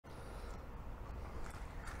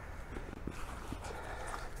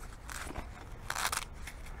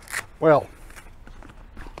Well,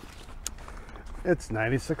 it's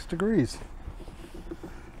 96 degrees.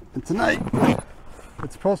 And tonight,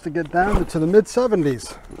 it's supposed to get down to the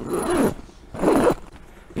mid-70s.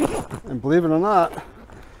 And believe it or not, it's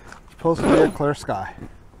supposed to be a clear sky.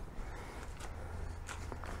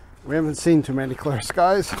 We haven't seen too many clear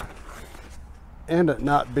skies, and it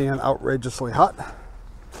not being outrageously hot.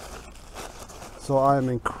 So I'm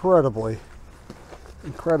incredibly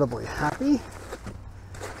happy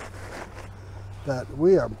that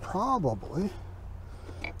we are probably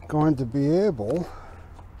going to be able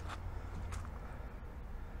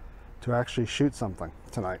to actually shoot something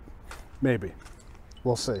tonight. Maybe.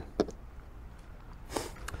 We'll see.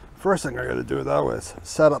 First thing I got to do though is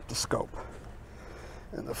set up the scope.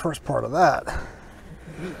 And the first part of that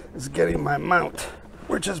is getting my mount,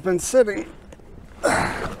 which has been sitting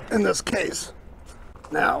in this case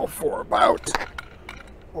now for about,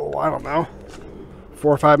 oh, I don't know,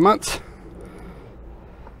 4 or 5 months.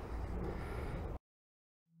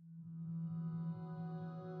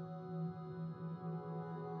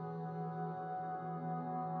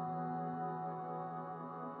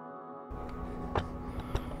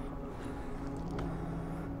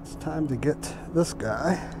 It's time to get this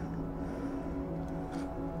guy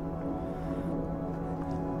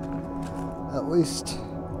at least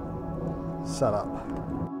set up.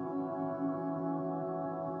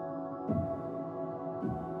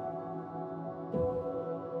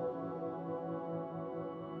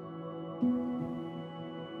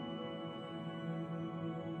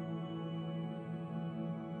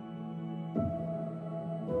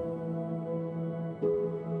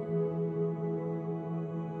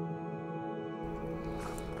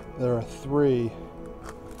 There are 3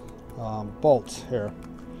 bolts here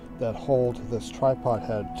that hold this tripod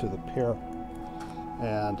head to the pier,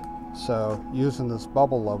 and so using this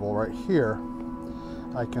bubble level right here,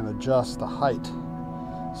 I can adjust the height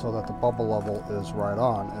so that the bubble level is right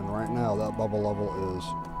on, and right now that bubble level is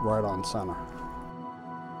right on center.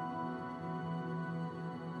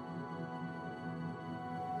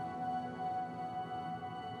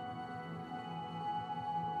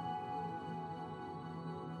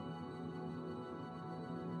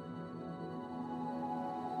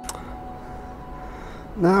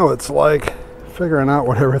 Now it's like figuring out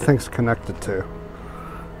what everything's connected to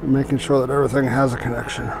and making sure that everything has a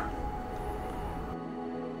connection.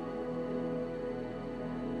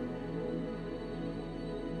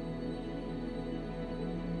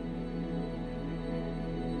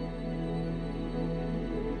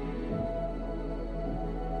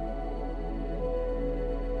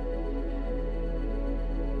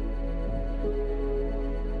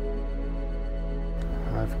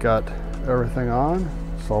 I've got everything on,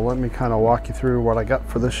 so let me kind of walk you through what I got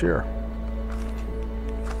for this year.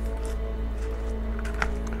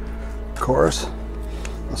 Of course,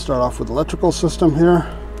 I'll start off with the electrical system here.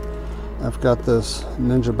 I've got this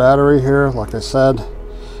Ninja battery here. Like I said,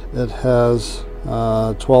 it has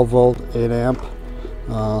 12 volt 8 amp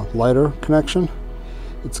lighter connection.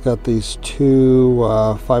 It's got these 2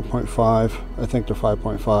 5.5, I think they're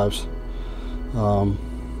 5.5s,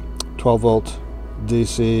 12 volt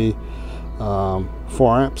DC,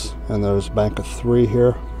 4 amps, and there's a bank of 3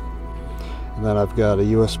 here, and then I've got a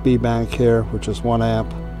USB bank here which is 1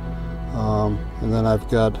 amp, and then I've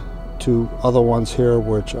got 2 other ones here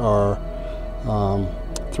which are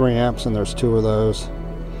 3 amps, and there's 2 of those,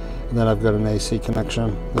 and then I've got an AC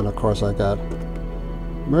connection. Then of course I got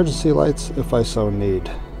emergency lights if I so need.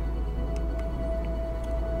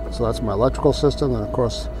 So that's my electrical system, and of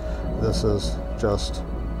course this is just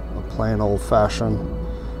a plain old-fashioned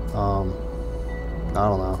I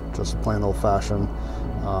don't know, just a plain old-fashioned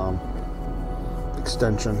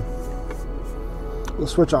extension. We'll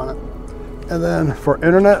switch on it. And then for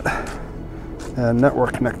internet and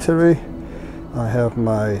network connectivity, I have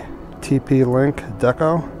my TP-Link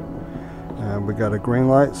Deco, and we got a green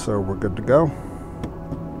light, so we're good to go.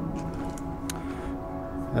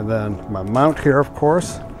 And then my mount here, of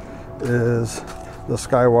course, is the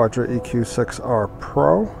Skywatcher EQ6R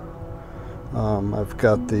Pro. I've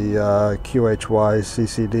got the QHY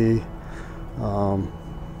CCD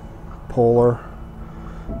polar,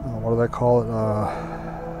 what do they call it,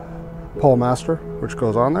 Powermaster, which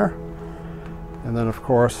goes on there. And then of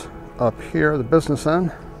course up here, the business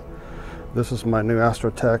end, this is my new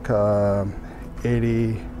Astro Tech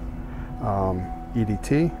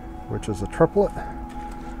AT80EDT, which is a triplet,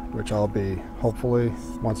 which I'll be, hopefully,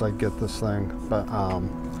 once I get this thing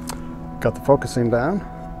got the focusing down,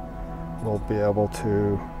 we'll be able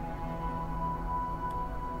to,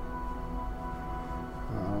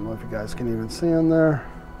 I don't know if you guys can even see in there,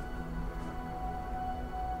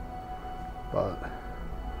 but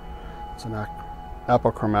it's an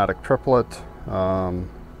apochromatic triplet.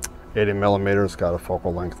 80 millimeters, got a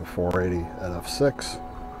focal length of 480 at f6.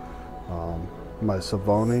 My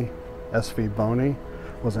Savoni SV Boni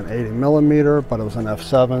was an 80 millimeter, but it was an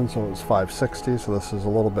f7, so it was 560, so this is a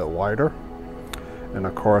little bit wider. And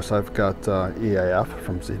of course I've got EAF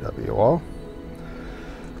from ZWO.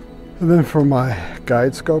 And then for my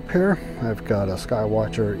guide scope here, I've got a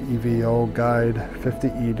Skywatcher Evoguide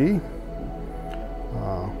 50ED,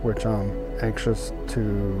 which I'm anxious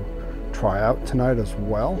to try out tonight as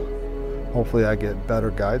well. Hopefully I get better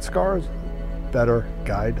guide stars.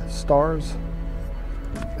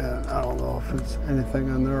 And I don't know if it's anything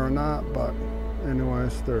in there or not, but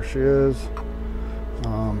anyways, there she is.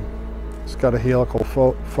 It's got a helical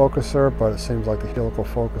focuser, but it seems like the helical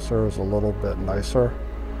focuser is a little bit nicer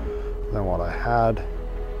than what I had.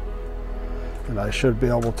 And I should be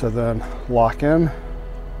able to then lock in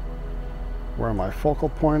where my focal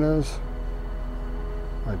point is,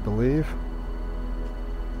 I believe.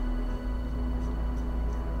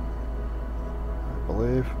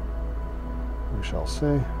 We shall see.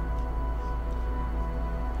 And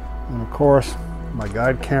of course, my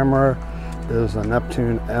guide camera is a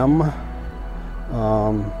Neptune M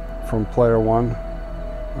from Player One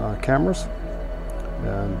cameras,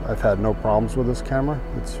 and I've had no problems with this camera.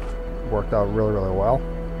 It's worked out really, really well.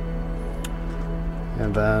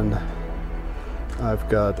 And then I've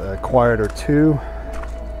got a Quieter 2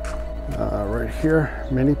 right here,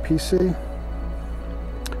 mini PC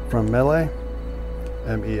from Mele,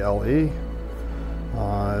 M-E-L-E.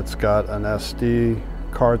 It's got an SD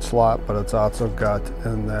card slot, but it's also got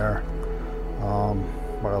in there,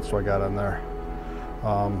 what else do I got in there?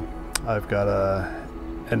 I've got a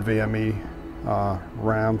NVMe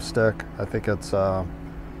RAM stick. I think it's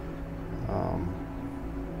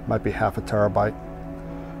might be half a terabyte,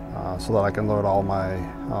 so that I can load all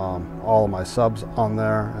of my subs on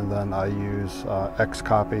there, and then I use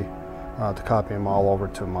Xcopy to copy them all over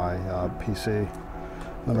to my PC.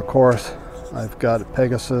 And of course, I've got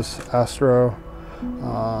Pegasus Astro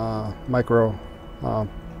micro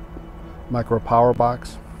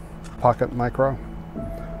Powerbox, pocket micro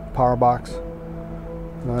Powerbox.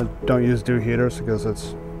 I don't use dew heaters because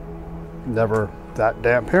it's never that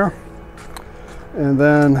damp here. And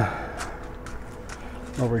then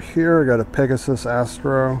over here I got a Pegasus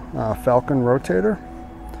Astro Falcon Rotator,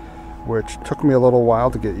 which took me a little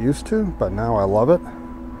while to get used to, but now I love it.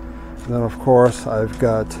 And then of course I've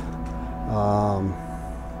got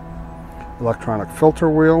electronic filter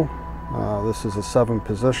wheel. This is a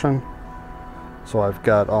 7-position, so I've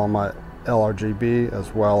got all my LRGB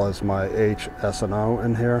as well as my H, S, and O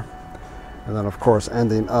in here. And then of course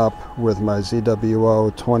ending up with my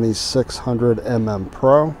ZWO 2600mm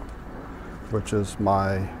Pro, which is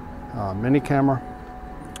my mini camera.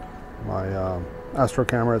 My Astro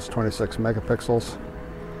camera is 26 megapixels.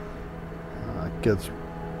 It gives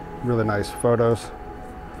really nice photos.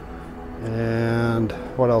 And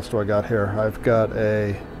what else do I got here? I've got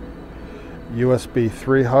a USB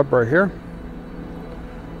 3 hub right here.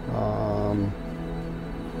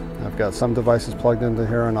 I've got some devices plugged into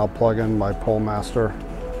here, and I'll plug in my Powermaster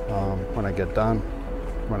when I get done.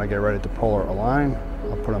 When I get ready to polar align,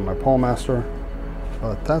 I'll put in my Powermaster.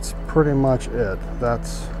 But that's pretty much it.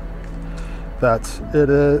 That's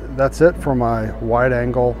it for my wide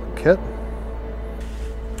angle kit.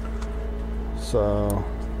 So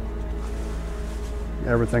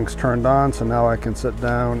everything's turned on, so now I can sit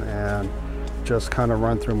down and just kind of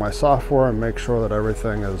run through my software and make sure that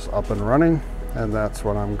everything is up and running, and that's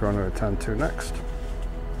what I'm going to attend to next.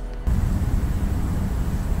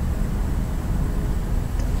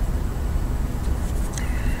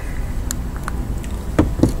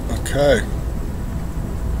 Okay,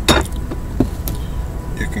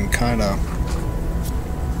 you can kind of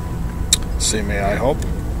see me, I hope.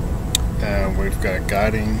 And we've got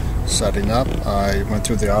guiding setting up. I went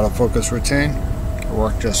through the autofocus routine. It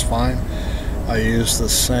worked just fine. I used the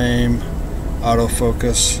same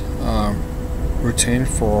autofocus routine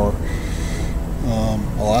for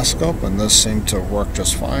Alascope, and this seemed to work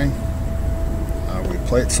just fine. We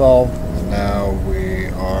plate solved, and now we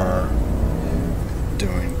are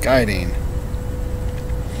doing guiding.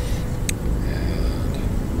 And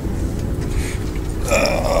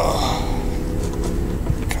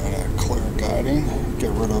kind of clear guiding,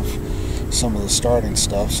 get rid of some of the starting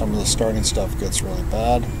stuff. Some of the starting stuff gets really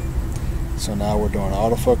bad. So now we're doing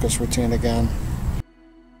autofocus routine again.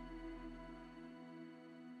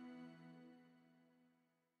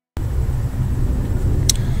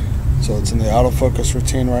 So it's in the autofocus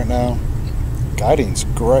routine right now. Guiding's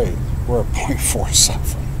great. We're at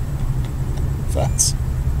 0.47. That's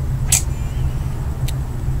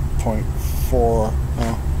 0.4.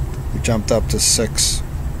 Oh, we jumped up to 6.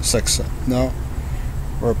 No,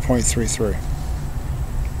 we're at 0.33.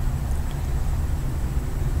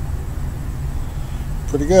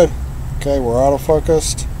 Pretty good. Okay, we're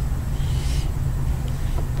autofocused.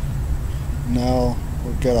 Now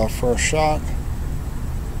we'll get our first shot.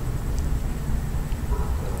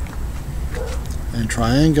 And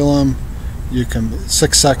Triangulum, you can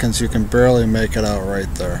 6 seconds, you can barely make it out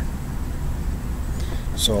right there.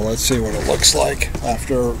 So let's see what it looks like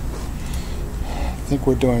after. I think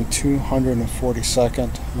we're doing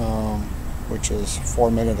 240-second, which is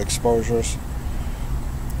 4-minute exposures.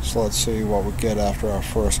 So let's see what we get after our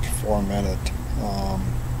first 4-minute.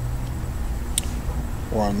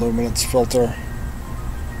 We're on luminance filter.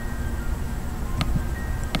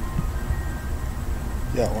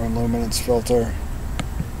 Yeah, we're in luminance filter.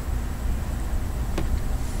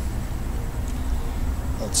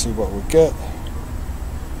 Let's see what we get.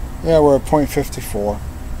 Yeah, we're at 0.54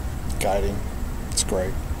 guiding. It's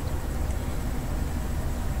great.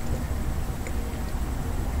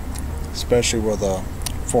 Especially with a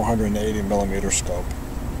 480mm scope.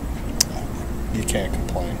 You can't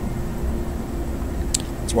complain.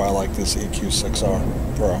 That's why I like this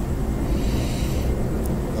EQ6R Pro.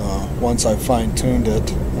 Once I fine-tuned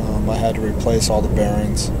it, I had to replace all the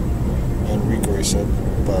bearings and re-grease it,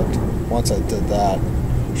 but once I did that,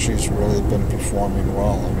 she's really been performing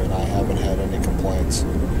well. I mean, I haven't had any complaints.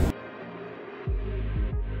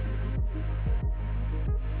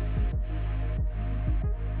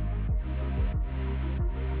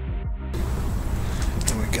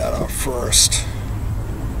 And we got our first.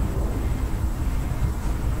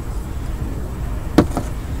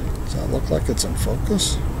 Does that look like it's in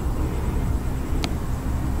focus?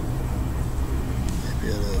 Maybe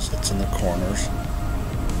it is. It's in the corners.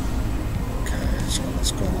 Okay, so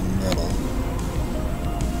let's go in the middle.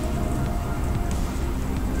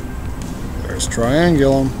 There's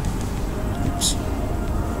Triangulum. Oops.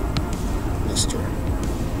 Mister.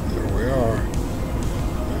 There we are.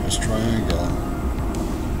 There's Triangulum.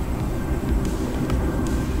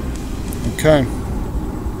 Okay.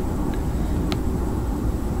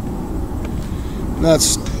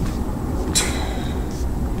 That's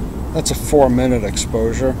a 4-minute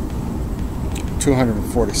exposure,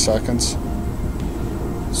 240 seconds.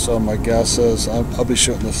 So my guess is I'll be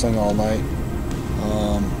shooting this thing all night.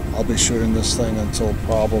 I'll be shooting this thing until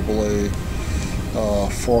probably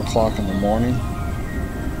 4 o'clock in the morning.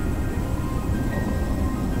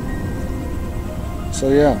 So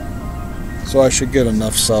yeah, so I should get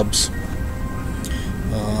enough subs.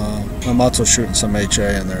 I'm also shooting some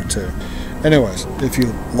HA in there too. Anyways, if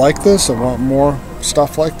you like this and want more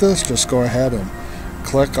stuff like this, just go ahead and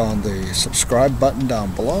click on the subscribe button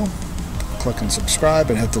down below. Click and subscribe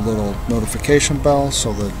and hit the little notification bell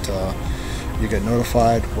so that you get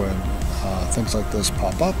notified when things like this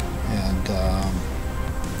pop up. And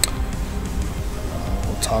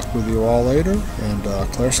we'll talk with you all later, and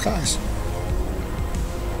clear skies.